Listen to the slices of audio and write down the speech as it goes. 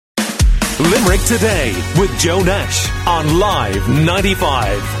Limerick Today with Joe Nash on Live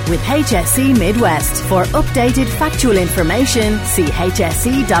 95. With HSE Midwest. For updated factual information, see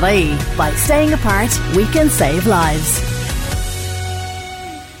hse.ie. By staying apart, we can save lives.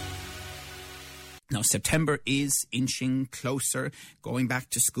 Now, September is inching closer, going back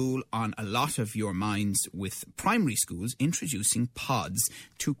to school on a lot of your minds, with primary schools introducing pods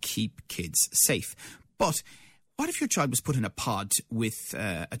to keep kids safe. But what if your child was put in a pod with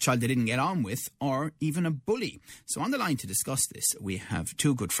a child they didn't get on with, or even a bully? So on the line to discuss this, we have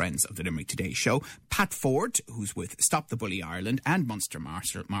two good friends of the Limerick Today show. Pat Ford, who's with Stop the Bully Ireland and Munster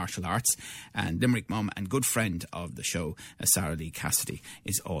Martial Arts, and Limerick mum and good friend of the show, Sarah Lee Cassidy,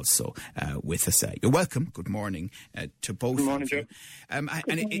 is also with us. You're welcome. Good morning to both Good morning, of you.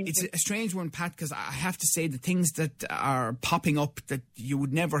 It's a strange one, Pat, because I have to say the things that are popping up that you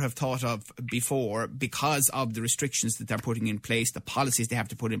would never have thought of before because of the restrictions that they're putting in place, the policies they have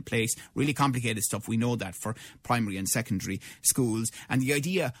to put in place, really complicated stuff. We know that for primary and secondary schools. And the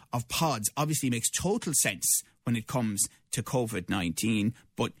idea of pods obviously makes total sense when it comes to COVID-19,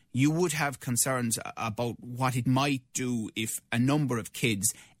 but you would have concerns about what it might do if a number of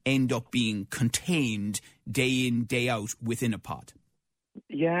kids end up being contained day in, day out within a pod.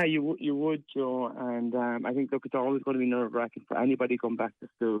 Yeah, you would, Joe. And I think, look, it's always going to be nerve-wracking for anybody going back to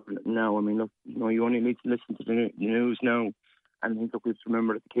school now. I mean, look, you only need to listen to the news now. And I think, look, we have to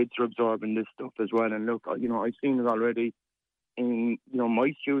remember that the kids are absorbing this stuff as well. And look, I've seen it already in,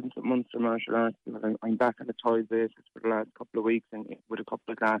 my students at Munster Martial Arts. I'm back on a trial basis for the last couple of weeks and with a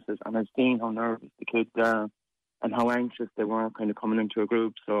couple of classes. And I've seen how nervous the kids are and how anxious they were kind of coming into a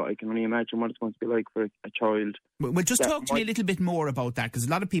group. So I can only imagine what it's going to be like for a child. Well, just talk to me a little bit more about that, because a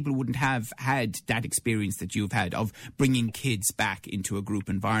lot of people wouldn't have had that experience that you've had of bringing kids back into a group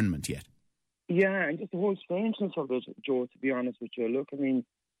environment yet. Yeah, and just the whole strangeness of it, Joe, to be honest with you. Look, I mean,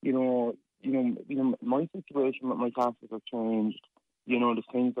 my situation with my classes have changed. The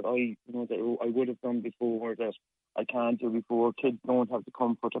things that that I would have done before that I can't do before. Kids don't have the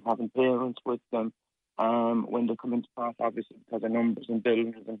comfort of having parents with them when they come into class, obviously, because of numbers and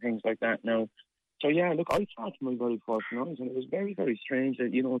buildings and things like that now. So, yeah, look, I sat my very first night, and it was very, very strange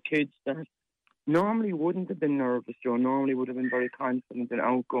that, kids that normally wouldn't have been nervous, Joe, normally would have been very confident and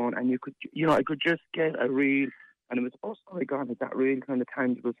outgoing, and I could just get a real, and it was the first time I got that real kind of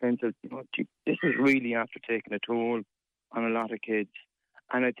tangible sense of, this is really after taking a toll on a lot of kids.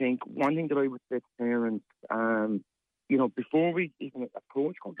 And I think one thing that I would say to parents, before we even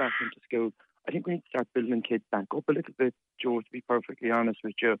approach going back into school, I think we need to start building kids back up a little bit, Joe, to be perfectly honest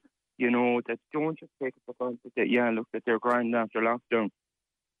with you. That don't just take it for granted that they're grand after lockdown.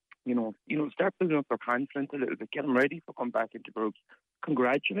 Start building up their confidence a little bit, get them ready for coming back into groups,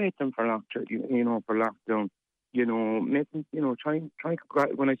 congratulate them for lockdown, make them, try,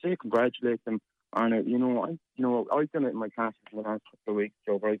 when I say congratulate them on it, I've done it in my classes in the last couple of weeks,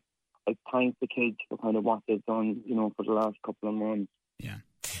 Joe, but I thank the kids for kind of what they've done, for the last couple of months. Yeah.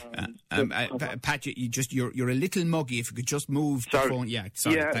 Pat, you're a little muggy. If you could just move the phone. Yeah,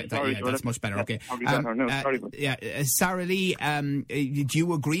 sorry. That's much better. Okay. Sarah Lee, do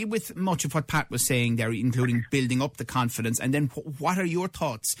you agree with much of what Pat was saying there, including building up the confidence? And then what are your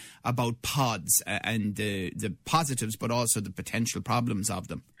thoughts about pods and the positives, but also the potential problems of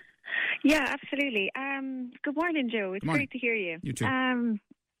them? Yeah, absolutely. Good morning, Joe. It's great to hear you. You too.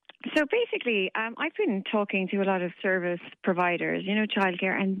 So basically, I've been talking to a lot of service providers,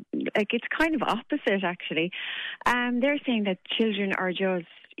 childcare, and it's kind of opposite actually. They're saying that children are just,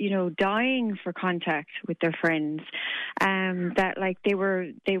 dying for contact with their friends. That they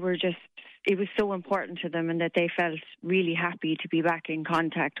were just, it was so important to them, and that they felt really happy to be back in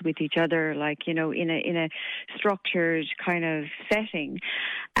contact with each other, in a structured kind of setting.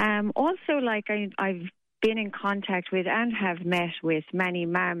 Also, I've been in contact with and have met with many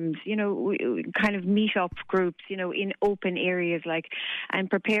MAMs, kind of meet-up groups, in open areas, and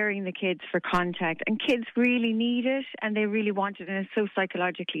preparing the kids for contact. And kids really need it, and they really want it, and it's so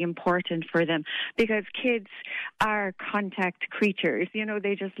psychologically important for them, because kids are contact creatures.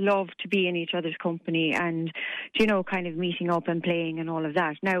 They just love to be in each other's company and, kind of meeting up and playing and all of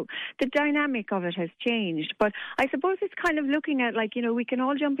that. Now, the dynamic of it has changed, but I suppose it's kind of looking at, we can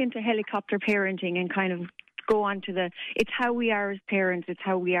all jump into helicopter parenting and kind of go on to it's how we are as parents, it's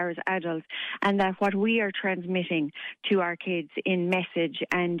how we are as adults, and that what we are transmitting to our kids in message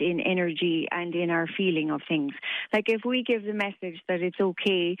and in energy and in our feeling of things. Like if we give the message that it's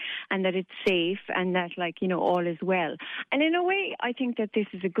okay and that it's safe and that, like, you know, all is well. And in a way, I think that this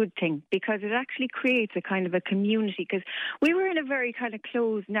is a good thing because it actually creates a kind of a community, because we were in a very kind of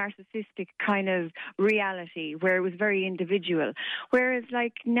closed, narcissistic kind of reality where it was very individual. Whereas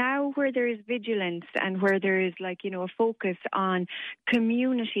like now where there is vigilance and where there is, like, you know, a focus on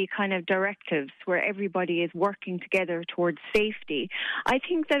community kind of directives where everybody is working together towards safety, I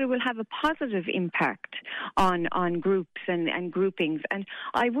think that it will have a positive impact on groups and groupings. And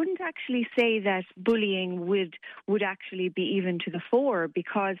I wouldn't actually say that bullying would actually be even to the fore,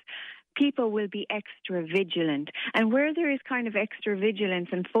 because people will be extra vigilant. And where there is kind of extra vigilance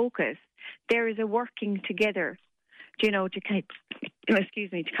and focus, there is a working together, you know, to kind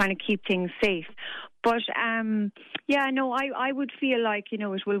of keep things safe. But I would feel like, you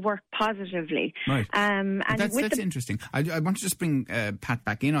know, it will work positively. Right. And that's interesting. I want to just bring Pat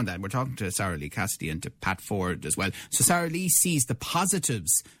back in on that. We're talking to Sarah Lee Cassidy and to Pat Ford as well. So Sarah Lee sees the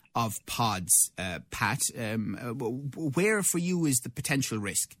positives of pods. Pat, where for you is the potential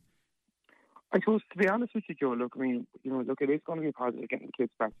risk? I suppose, to be honest with you, Joe, look, I mean, you know, look, it is going to be positive getting the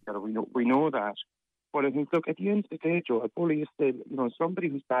kids back together. We know that. But I think, look, at the end of the day, Joe, a bully is still, you know, somebody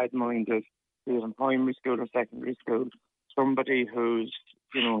who's bad-minded, be it in primary school or secondary school, somebody who's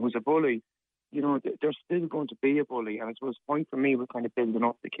a bully, you know, they're still going to be a bully. And I suppose the point for me was kind of building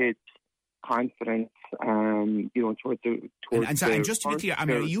up the kids' confidence, you know, towards and just to be clear, I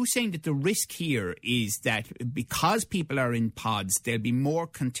mean, are you saying that the risk here is that because people are in pods, they'll be more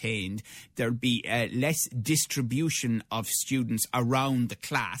contained, there'll be less distribution of students around the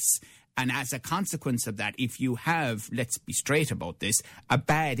class, and as a consequence of that, if you have, let's be straight about this, a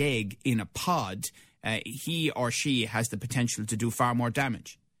bad egg in a pod, he or she has the potential to do far more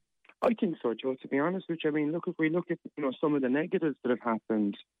damage? I think so, Joe, to be honest with you. I mean, look, if we look at, you know, some of the negatives that have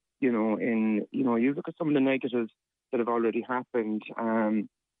happened, you know, you look at some of the negatives that have already happened,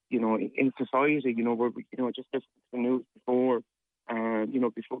 you know, in society, you know, where, you know, just this the news before, you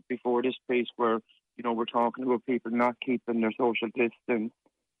know, before this piece where, you know, we're talking about people not keeping their social distance.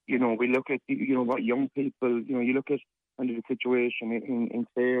 You know, we look at, you know, what young people, you know, you look at under the situation in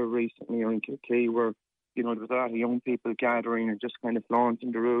Clare recently or in Kilkee where, you know, there was a lot of young people gathering and just kind of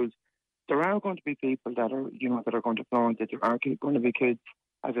flaunting the rules. There are going to be people that are, you know, that are going to flaunt it. There are going to be kids,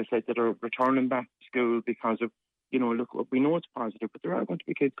 as I said, that are returning back to school because of, you know, look, we know it's positive, but there are going to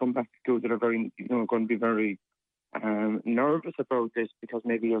be kids coming back to school that are very, you know, going to be very nervous about this because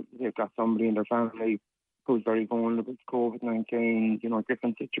maybe they've got somebody in their family who's very vulnerable to COVID-19, you know,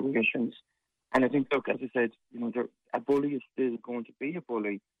 different situations. And I think, look, as I said, you know, a bully is still going to be a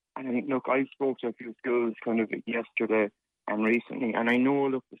bully. And I think, look, I spoke to a few schools kind of yesterday and recently, and I know,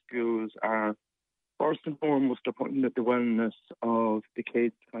 look, the schools are, first and foremost, they're putting the wellness of the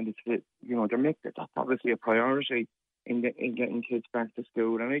kids kind of, you know, that's obviously a priority in getting kids back to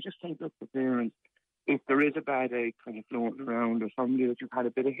school. And I just think, look, the parents, if there is a bad egg kind of floating around or somebody that you've had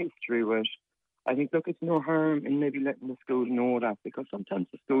a bit of history with, I think, look, it's no harm in maybe letting the school know that, because sometimes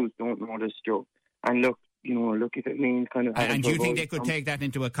the schools don't know this, Joe. And look, you know, look, if it means kind of... And do you think they could take that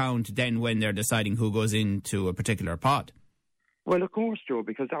into account then when they're deciding who goes into a particular pod? Well, of course, Joe,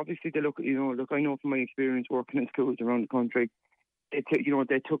 because obviously they look, you know, look, I know from my experience working in schools around the country, they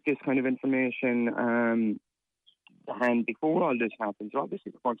took this kind of information to hand before all this happened. So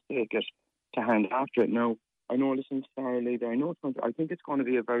obviously they're going to take it to hand after it. Now, I know, listen to Sarah Lee there, I think it's going to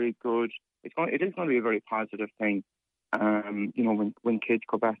be a very good, it is going to be a very positive thing, you know, when kids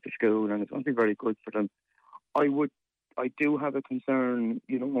go back to school, and it's going to be very good for them. I do have a concern,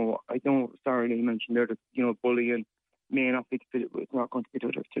 you know, I know Sarah Lee mentioned there that, you know, bullying may not be, it's not going to be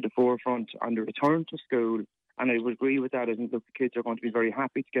to the forefront on the return to school, and I would agree with that. I think, look, the kids are going to be very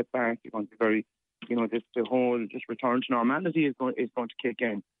happy to get back. They're going to be very, you know, the whole return to normality is going to kick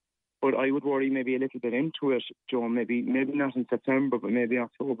in. But I would worry maybe a little bit into it, Joe, maybe not in September, but maybe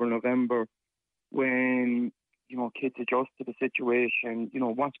October, November, when, you know, kids adjust to the situation, you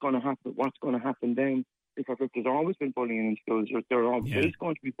know, what's going to happen then? Because look, there's always been bullying in schools. There always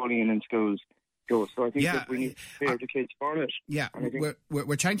going to be bullying in schools, Joe. So I think that we need to prepare the kids for it. Yeah,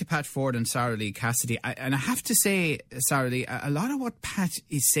 we're chatting to Pat Ford and Sarah Lee Cassidy. And I have to say, Sarah Lee, a lot of what Pat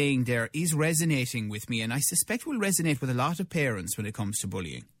is saying there is resonating with me, and I suspect will resonate with a lot of parents when it comes to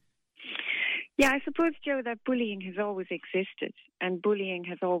bullying. Yeah, I suppose, Joe, that bullying has always existed and bullying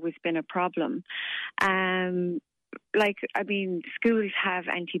has always been a problem. Schools have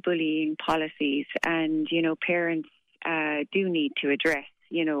anti-bullying policies and, you know, parents do need to address,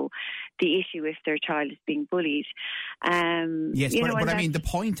 the issue if their child is being bullied. Yes, but I mean, the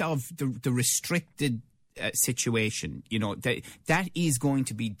point of the restricted situation, that is going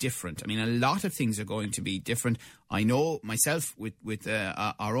to be different. I mean, a lot of things are going to be different. I know myself with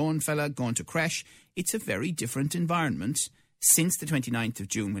our own fella going to creche, it's a very different environment since the 29th of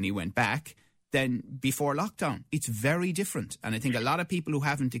June when he went back than before lockdown. It's very different. And I think a lot of people who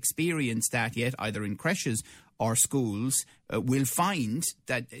haven't experienced that yet, either in creches or schools, will find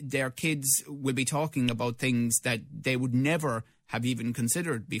that their kids will be talking about things that they would never have even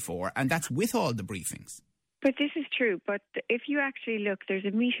considered before. And that's with all the briefings. But this is true. But if you actually look, there's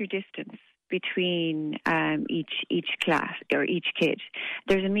a metre distance between each class or each kid.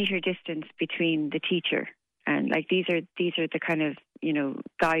 There's a metre distance between the teacher. And like these are the kind of,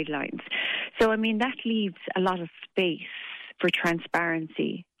 guidelines. So, I mean, that leaves a lot of space for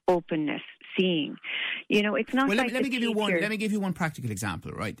transparency, openness, seeing. It's not let me give you one practical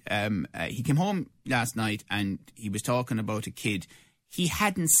example, right? He came home last night and he was talking about a kid he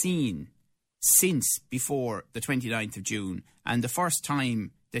hadn't seen since before the 29th of June. And the first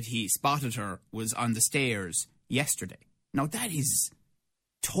time that he spotted her was on the stairs yesterday. Now, that is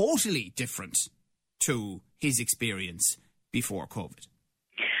totally different to his experience before COVID.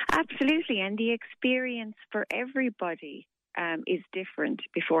 Absolutely, and the experience for everybody is different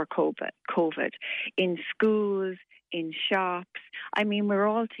before COVID. In schools, in shops, I mean, we're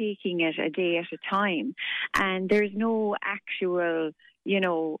all taking it a day at a time, and there's no actual,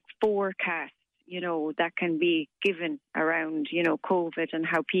 forecast that can be given around, COVID and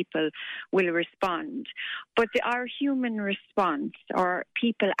how people will respond. But our human response, or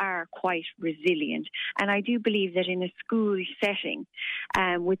people are quite resilient. And I do believe that in a school setting,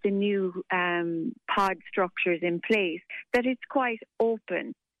 with the new pod structures in place, that it's quite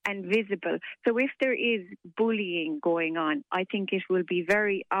open and visible. So if there is bullying going on, I think it will be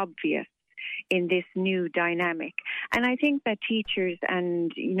very obvious in this new dynamic. And I think that teachers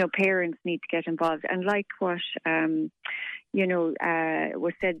and, parents need to get involved. And like what,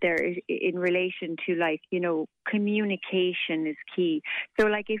 was said there in relation to communication is key. So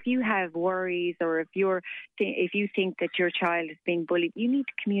if you have worries or if you think that your child is being bullied, you need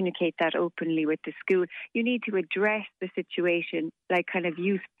to communicate that openly with the school. You need to address the situation, kind of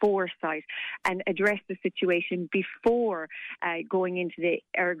use foresight and address the situation before going into the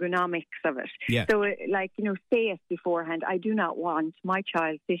ergonomics of it. Yeah. So say it beforehand. I do not want my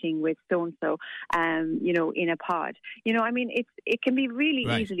child sitting with so-and-so, in a pod. It can be really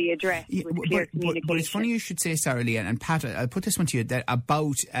easily addressed with clear communication. But it's funny you should say, Sarah Lee, and Pat, I'll put this one to you, that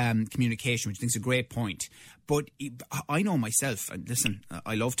about communication, which I think is a great point. But I know myself, and listen,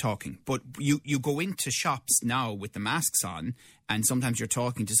 I love talking, but you go into shops now with the masks on, and sometimes you're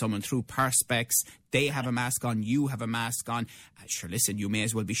talking to someone through Perspex, they have a mask on, you have a mask on. Sure, listen, you may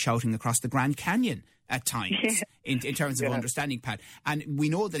as well be shouting across the Grand Canyon at times in terms of understanding, Pat. And we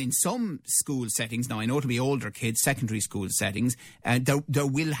know that in some school settings, now I know it'll be older kids, secondary school settings, there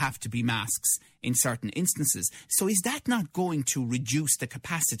will have to be masks in certain instances. So is that not going to reduce the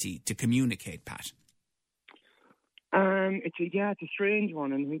capacity to communicate, Pat? It's a strange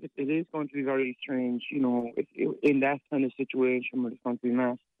one, and I think it is going to be very strange, in that kind of situation where it's going to be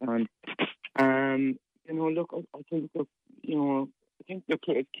masked. And, look, I think that, I think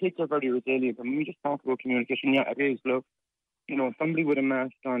the kids are very resilient. And when we just talk about communication, it is, look, somebody with a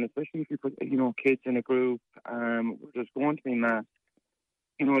mask on, especially if you put, kids in a group, there's going to be masks.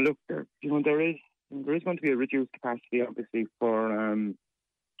 Look, there is going to be a reduced capacity, obviously, for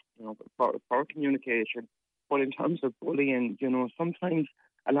communication. But in terms of bullying, sometimes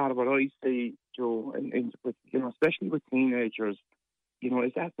a lot of what I see, Joe, especially with teenagers,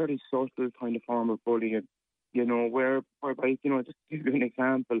 is that very subtle kind of form of bullying, whereby, just to give you an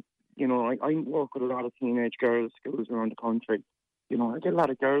example, I work with a lot of teenage girls' schools around the country. I get a lot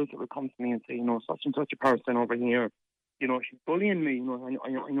of girls that would come to me and say, such and such a person over here, she's bullying me,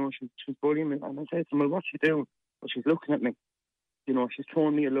 I know she's bullying me. And I said to them, well, what's she doing? Well, she's looking at me. She's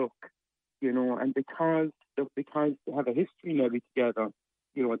throwing me a look, and because they have a history maybe together,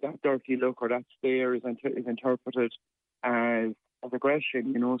 that dirty look or that stare is interpreted as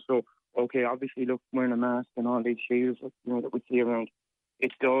aggression, So, okay, obviously, look, wearing a mask and all these shields, that we see around,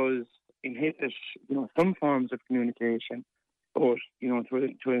 it does inhibit, some forms of communication. But,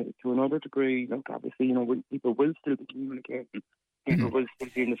 to another degree, look, obviously, people will still be communicating. People will still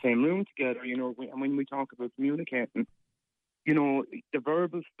be in the same room together, and when we talk about communicating, the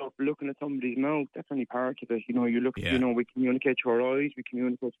verbal stuff, looking at somebody's mouth, that's only part of it. You look, we communicate through our eyes, we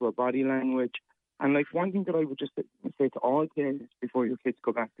communicate through our body language. And one thing that I would just say to all parents before your kids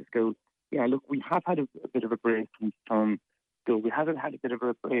go back to school, look, we have had a bit of a break from school. We haven't had a bit of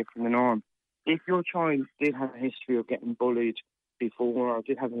a break from the norm. If your child did have a history of getting bullied before, or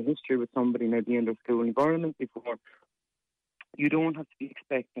did have a history with somebody maybe in their school environment before, you don't have to be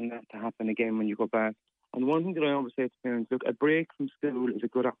expecting that to happen again when you go back. And one thing that I always say to parents, look, a break from school is a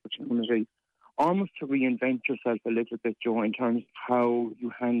good opportunity almost to reinvent yourself a little bit, Joe, in terms of how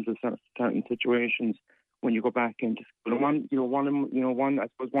you handle certain situations when you go back into school. And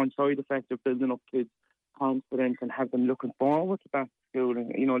one side effect of building up kids' confidence and have them looking forward to back to school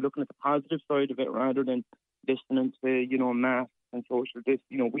and, looking at the positive side of it rather than listening to, math and social distance.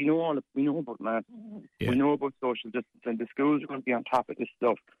 We know about math. Yeah. We know about social distance, and the schools are going to be on top of this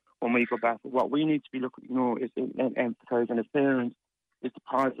stuff when we go back. What we need to be looking, is emphasising as parents is the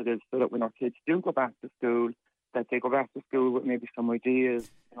positives, so that when our kids do go back to school, that they go back to school with maybe some ideas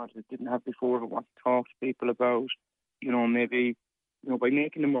that they didn't have before, but want to talk to people about, maybe, by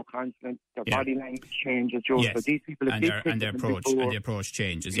making them more confident, their body language changes, Joe. Yes. But these people, and their approach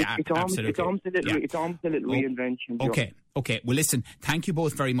changes. Yeah, absolutely. It's almost a little reinvention, Joe. Okay. Well, listen, thank you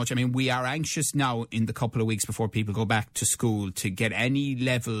both very much. I mean, we are anxious now in the couple of weeks before people go back to school to get any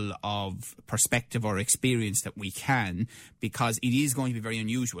level of perspective or experience that we can, because it is going to be very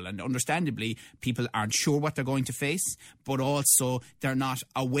unusual. And understandably, people aren't sure what they're going to face, but also they're not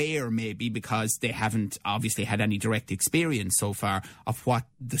aware maybe because they haven't obviously had any direct experience so far of what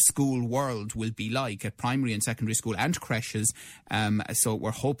the school world will be like at primary and secondary school and creches. So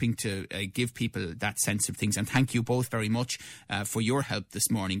we're hoping to give people that sense of things. And thank you both very much for your help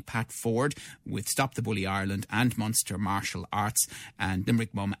this morning. Pat Ford with Stop the Bully Ireland and Munster Martial Arts, and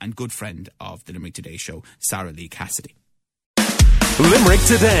Limerick mum and good friend of the Limerick Today show, Sarah Lee Cassidy. Limerick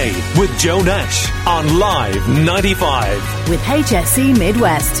Today with Joe Nash on Live 95. With HSE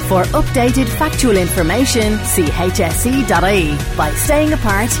Midwest. For updated factual information, see hse.ie. By staying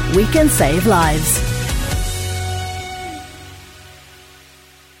apart, we can save lives.